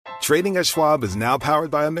Trading at Schwab is now powered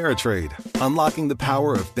by Ameritrade, unlocking the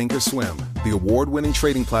power of Thinkorswim, the award-winning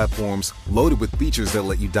trading platforms loaded with features that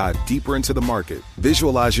let you dive deeper into the market.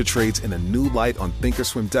 Visualize your trades in a new light on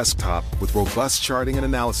Thinkorswim desktop with robust charting and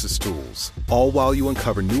analysis tools, all while you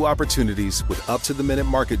uncover new opportunities with up-to-the-minute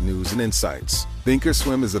market news and insights.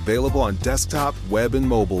 Thinkorswim is available on desktop, web, and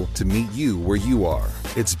mobile to meet you where you are.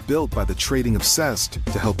 It's built by the trading obsessed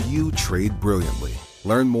to help you trade brilliantly.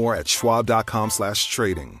 Learn more at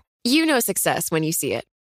schwab.com/trading. You know success when you see it.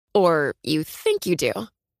 Or you think you do.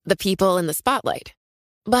 The people in the spotlight.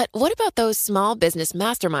 But what about those small business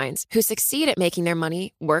masterminds who succeed at making their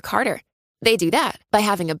money work harder? They do that by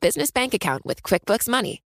having a business bank account with QuickBooks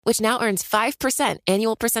Money, which now earns 5%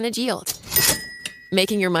 annual percentage yield.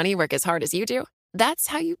 Making your money work as hard as you do? That's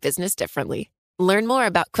how you business differently. Learn more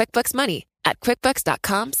about QuickBooks Money at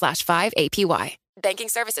quickbooks.com/5APY. Banking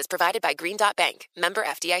services provided by Green Dot Bank. Member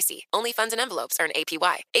FDIC. Only funds and envelopes earn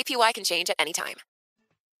APY. APY can change at any time.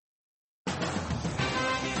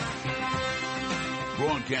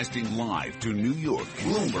 Broadcasting live to New York,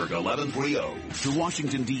 Bloomberg 1130. To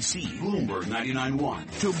Washington, D.C., Bloomberg 99.1.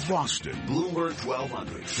 To Boston, Bloomberg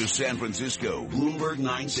 1200. To San Francisco, Bloomberg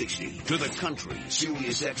 960. To the country,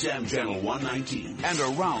 Sirius XM Channel 119. And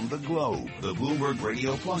around the globe, the Bloomberg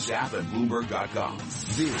Radio Plus app at Bloomberg.com.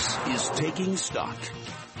 This is Taking Stock.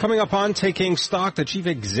 Coming up on Taking Stock, the chief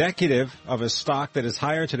executive of a stock that is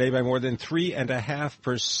higher today by more than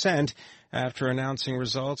 3.5%. After announcing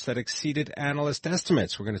results that exceeded analyst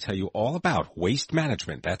estimates. We're going to tell you all about waste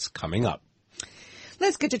management. That's coming up.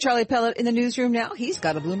 Let's get to Charlie Pellet in the newsroom now. He's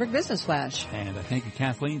got a Bloomberg Business Flash. And thank you,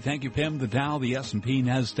 Kathleen. Thank you, Pim. The Dow, the S&P,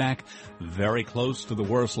 NASDAQ, very close to the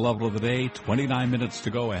worst level of the day. 29 minutes to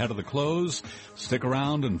go ahead of the close. Stick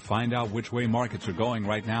around and find out which way markets are going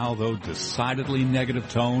right now, though decidedly negative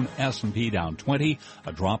tone. S&P down 20,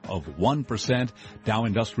 a drop of 1%. Dow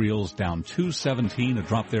Industrials down 217, a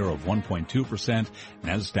drop there of 1.2%.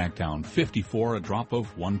 NASDAQ down 54, a drop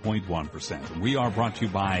of 1.1%. We are brought to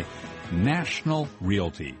you by National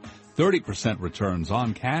Realty. 30% returns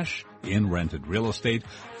on cash in rented real estate.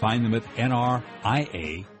 Find them at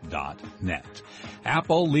nria.net.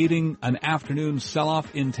 Apple leading an afternoon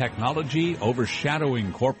sell-off in technology,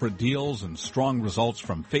 overshadowing corporate deals and strong results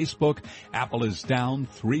from Facebook. Apple is down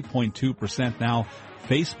 3.2% now.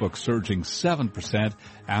 Facebook surging 7%.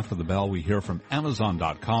 After the bell, we hear from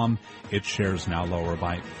Amazon.com. Its shares now lower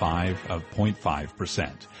by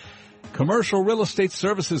 0.5%. Commercial real estate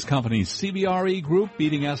services company CBRE Group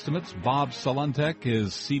beating estimates. Bob Salentek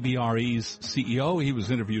is CBRE's CEO. He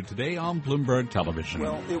was interviewed today on Bloomberg Television.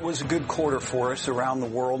 Well, it was a good quarter for us around the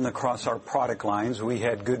world and across our product lines. We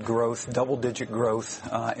had good growth, double-digit growth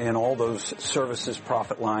in all those services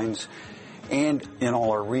profit lines and in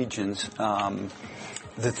all our regions.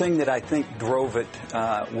 The thing that I think drove it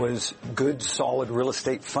was good, solid real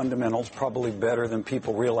estate fundamentals, probably better than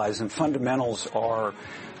people realize. And fundamentals are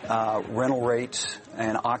rental rates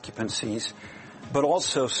and occupancies, but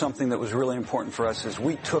also something that was really important for us is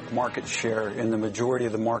we took market share in the majority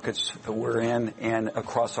of the markets that we're in and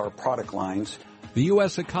across our product lines. The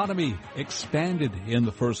U.S. economy expanded in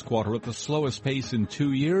the first quarter at the slowest pace in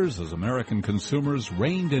 2 years as American consumers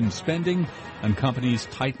reined in spending and companies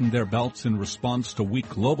tightened their belts in response to weak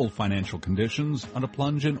global financial conditions and a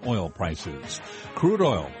plunge in oil prices. Crude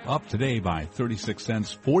oil up today by 36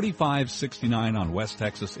 cents, 45.69 on West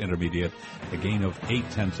Texas Intermediate, a gain of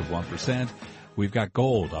 0.8%. We've got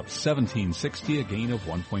gold up 17.60, a gain of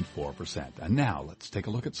 1.4%. And now let's take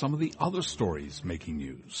a look at some of the other stories making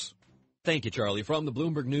news. Thank you, Charlie. From the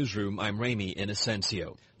Bloomberg Newsroom, I'm Ramy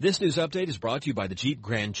Inocencio. This news update is brought to you by the Jeep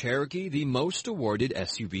Grand Cherokee, the most awarded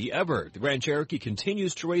SUV ever. The Grand Cherokee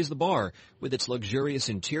continues to raise the bar with its luxurious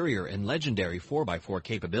interior and legendary 4x4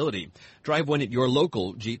 capability. Drive one at your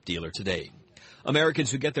local Jeep dealer today.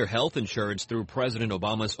 Americans who get their health insurance through President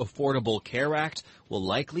Obama's Affordable Care Act will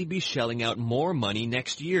likely be shelling out more money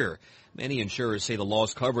next year. Many insurers say the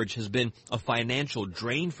law's coverage has been a financial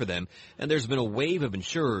drain for them, and there's been a wave of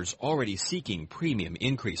insurers already seeking premium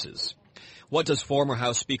increases. What does former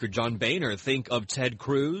House Speaker John Boehner think of Ted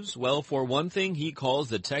Cruz? Well, for one thing, he calls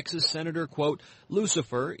the Texas senator, quote,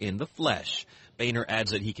 Lucifer in the flesh. Boehner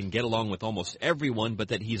adds that he can get along with almost everyone, but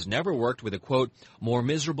that he's never worked with a, quote, more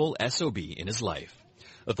miserable SOB in his life.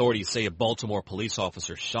 Authorities say a Baltimore police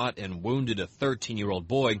officer shot and wounded a 13-year-old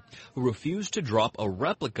boy who refused to drop a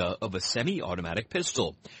replica of a semi-automatic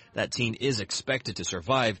pistol. That teen is expected to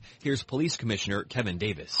survive. Here's Police Commissioner Kevin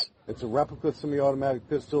Davis. It's a replica semi-automatic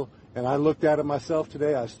pistol, and I looked at it myself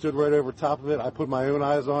today. I stood right over top of it. I put my own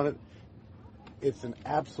eyes on it. It's an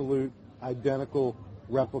absolute identical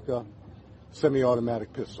replica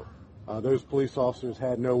semi-automatic pistol. Those police officers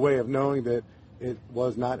had no way of knowing that it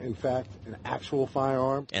was not, in fact, an actual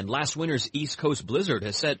firearm. And last winter's East Coast blizzard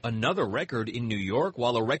has set another record in New York,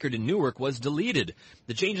 while a record in Newark was deleted.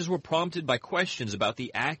 The changes were prompted by questions about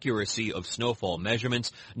the accuracy of snowfall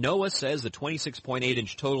measurements. NOAA says the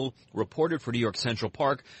 26.8-inch total reported for New York Central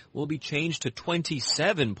Park will be changed to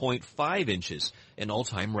 27.5 inches, an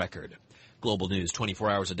all-time record. Global news 24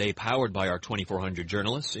 hours a day, powered by our 2,400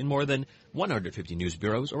 journalists in more than 150 news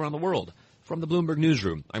bureaus around the world. From the Bloomberg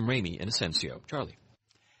Newsroom, I'm Ramey Inocencio. Charlie.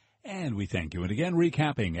 And we thank you. And again,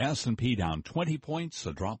 recapping, S&P down 20 points,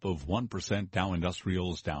 a drop of 1%. Dow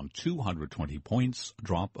Industrials down 220 points, a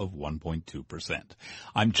drop of 1.2%.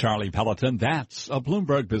 I'm Charlie Pelleton. That's a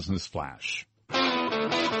Bloomberg Business Flash.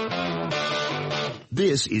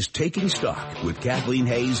 This is Taking Stock with Kathleen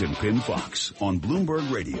Hayes and Pimm Fox on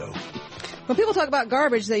Bloomberg Radio. When people talk about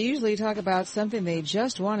garbage, they usually talk about something they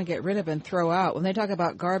just want to get rid of and throw out. When they talk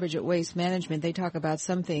about garbage at Waste Management, they talk about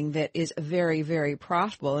something that is very, very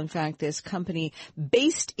profitable. In fact, this company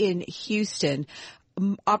based in Houston,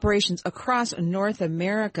 operations across North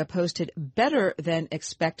America, posted better than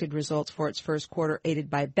expected results for its first quarter, aided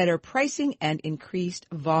by better pricing and increased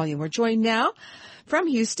volume. We're joined now from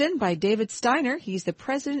Houston by David Steiner. He's the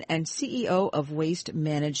president and CEO of Waste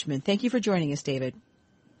Management. Thank you for joining us, David.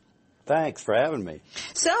 Thanks for having me.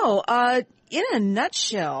 So, in a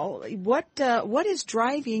nutshell, what is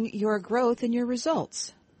driving your growth and your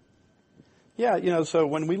results? Yeah, so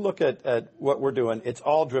when we look at what we're doing, it's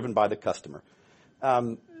all driven by the customer.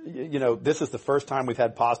 This is the first time we've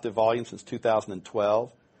had positive volume since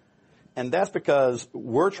 2012. And that's because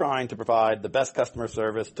we're trying to provide the best customer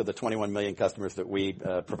service to the 21 million customers that we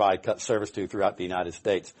provide service to throughout the United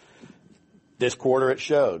States. This quarter it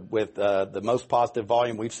showed with the most positive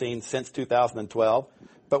volume we've seen since 2012,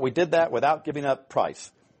 but we did that without giving up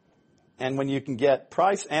price. And when you can get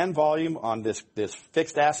price and volume on this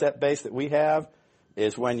fixed asset base that we have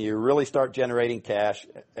is when you really start generating cash,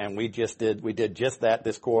 and we did just that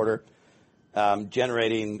this quarter,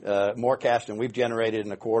 generating more cash than we've generated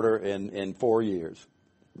in a quarter in 4 years.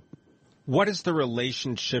 What is the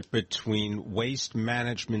relationship between Waste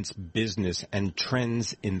Management's business and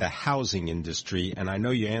trends in the housing industry? And I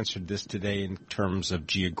know you answered this today in terms of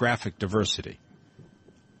geographic diversity.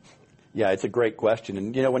 Yeah, it's a great question.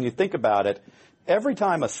 And, when you think about it, every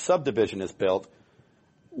time a subdivision is built,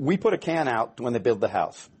 we put a can out when they build the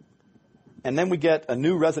house. And then we get a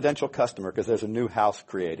new residential customer because there's a new house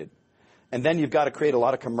created. And then you've got to create a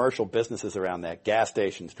lot of commercial businesses around that, gas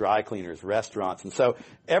stations, dry cleaners, restaurants. And so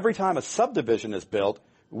every time a subdivision is built,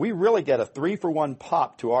 we really get a 3-for-1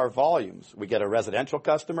 pop to our volumes. We get a residential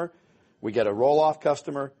customer, we get a roll-off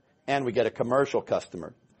customer, and we get a commercial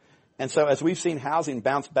customer. And so as we've seen housing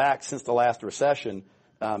bounce back since the last recession,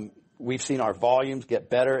 we've seen our volumes get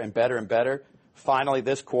better and better and better. Finally,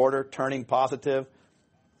 this quarter, turning positive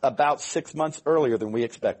about 6 months earlier than we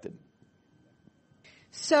expected.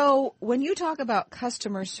 So when you talk about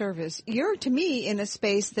customer service, you're, to me, in a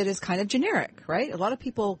space that is kind of generic, right? A lot of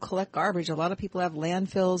people collect garbage. A lot of people have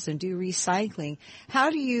landfills and do recycling. How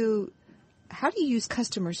do you use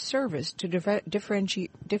customer service to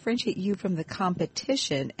differentiate you from the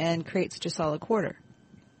competition and create such a solid quarter?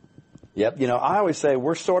 Yep. I always say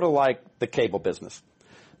we're sort of like the cable business.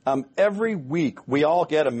 Every week we all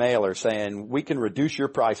get a mailer saying we can reduce your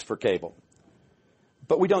price for cable.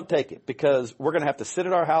 But we don't take it because we're going to have to sit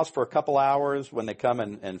at our house for a couple hours when they come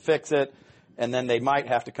and fix it, and then they might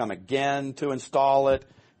have to come again to install it,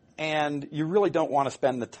 and you really don't want to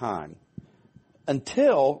spend the time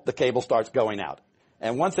until the cable starts going out.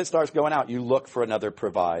 And once it starts going out, you look for another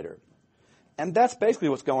provider. And that's basically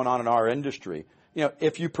what's going on in our industry.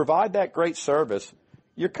 If you provide that great service,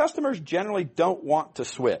 your customers generally don't want to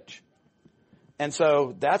switch. And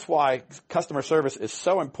so that's why customer service is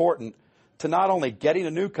so important to not only getting a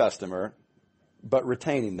new customer, but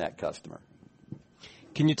retaining that customer.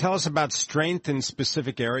 Can you tell us about strength in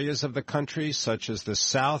specific areas of the country, such as the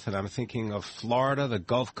South, and I'm thinking of Florida, the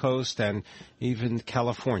Gulf Coast, and even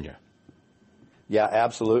California? Yeah,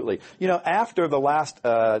 absolutely. After the last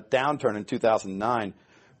downturn in 2009,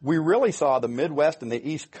 we really saw the Midwest and the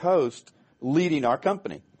East Coast leading our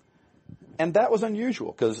company. And that was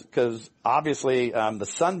unusual because obviously the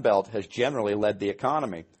Sun Belt has generally led the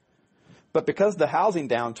economy. But because the housing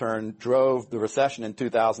downturn drove the recession in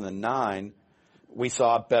 2009, we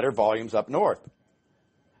saw better volumes up north.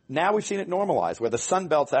 Now we've seen it normalize, where the Sun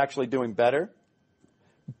Belt's actually doing better,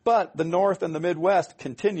 but the North and the Midwest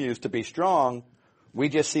continues to be strong. We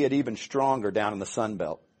just see it even stronger down in the Sun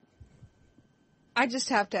Belt. I just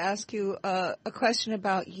have to ask you a question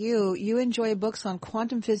about you. You enjoy books on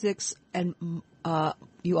quantum physics and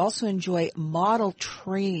you also enjoy model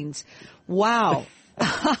trains. Wow.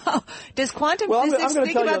 Does quantum physics,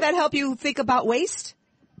 think about that, help you think about waste?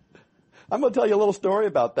 I'm going to tell you a little story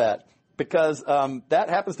about that because that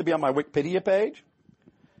happens to be on my Wikipedia page.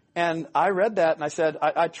 And I read that and I said,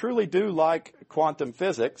 I truly do like quantum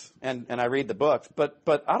physics, and I read the books, but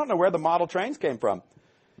I don't know where the model trains came from.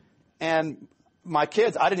 And my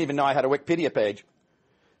kids, I didn't even know I had a Wikipedia page.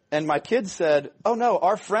 And my kids said, oh no,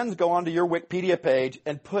 our friends go onto your Wikipedia page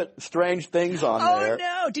and put strange things on there. Oh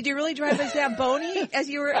no, did you really drive a Zamboni when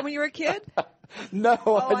you were a kid? No,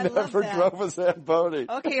 I never drove a Zamboni.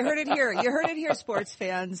 Okay, you heard it here. You heard it here, sports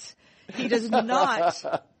fans. He does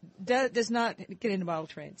not get into model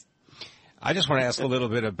trains. I just want to ask a little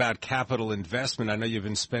bit about capital investment. I know you've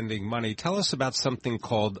been spending money. Tell us about something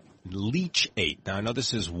called leachate. Now, I know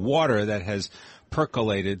this is water that has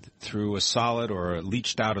percolated through a solid or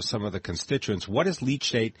leached out of some of the constituents. What is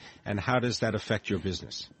leachate, and how does that affect your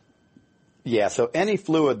business? Yeah, so any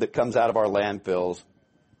fluid that comes out of our landfills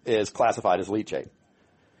is classified as leachate.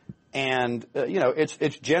 And,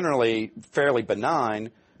 it's generally fairly benign,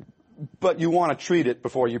 but you want to treat it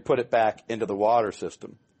before you put it back into the water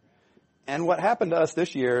system. And what happened to us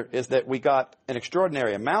this year is that we got an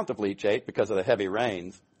extraordinary amount of leachate because of the heavy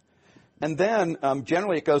rains. And then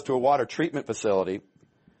generally it goes to a water treatment facility.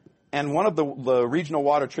 And one of the regional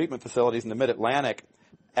water treatment facilities in the Mid-Atlantic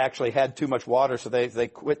actually had too much water, so they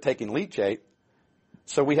quit taking leachate.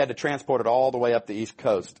 So we had to transport it all the way up the East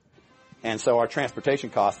Coast. And so our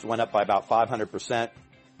transportation costs went up by about 500%.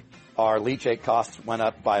 Our leachate costs went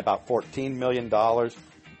up by about $14 million.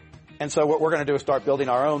 And so what we're going to do is start building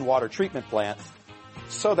our own water treatment plants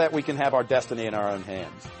so that we can have our destiny in our own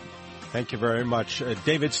hands. Thank you very much.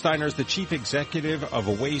 David Steiner is the Chief Executive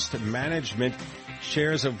of Waste Management.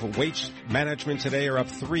 Shares of Waste Management today are up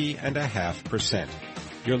 3.5%.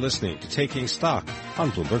 You're listening to Taking Stock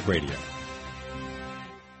on Bloomberg Radio.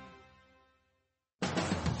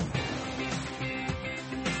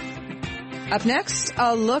 Up next,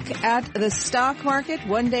 a look at the stock market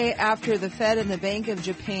one day after the Fed and the Bank of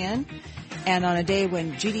Japan, and on a day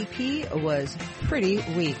when GDP was pretty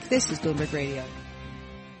weak. This is Bloomberg Radio.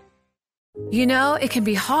 You know, it can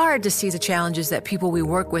be hard to see the challenges that people we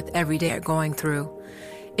work with every day are going through.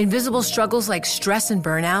 Invisible struggles like stress and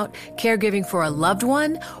burnout, caregiving for a loved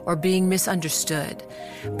one, or being misunderstood.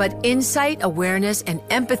 But insight, awareness, and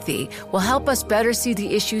empathy will help us better see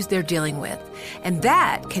the issues they're dealing with. And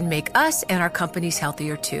that can make us and our companies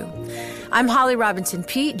healthier too. I'm Holly Robinson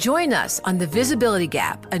Peete. Join us on The Visibility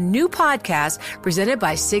Gap, a new podcast presented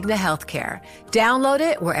by Cigna Healthcare. Download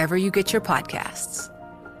it wherever you get your podcasts.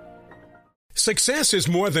 Success is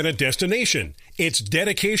more than a destination. It's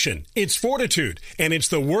dedication, it's fortitude, and it's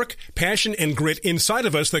the work, passion, and grit inside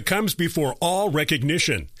of us that comes before all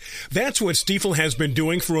recognition. That's what Stifel has been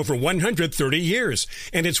doing for over 130 years,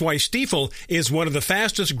 and it's why Stifel is one of the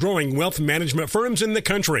fastest growing wealth management firms in the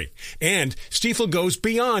country. And Stifel goes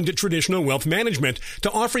beyond traditional wealth management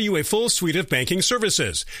to offer you a full suite of banking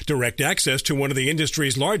services, direct access to one of the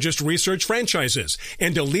industry's largest research franchises,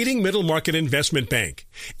 and a leading middle market investment bank.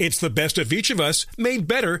 It's the best of each of us made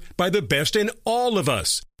better by the best in all of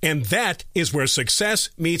us. And that is where success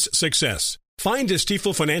meets success. Find a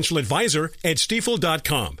Stifel financial advisor at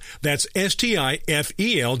Stifel.com. That's Stifel.com.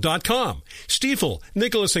 Stifel,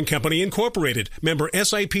 Nicholas & Company Incorporated, member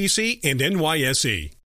SIPC and NYSE.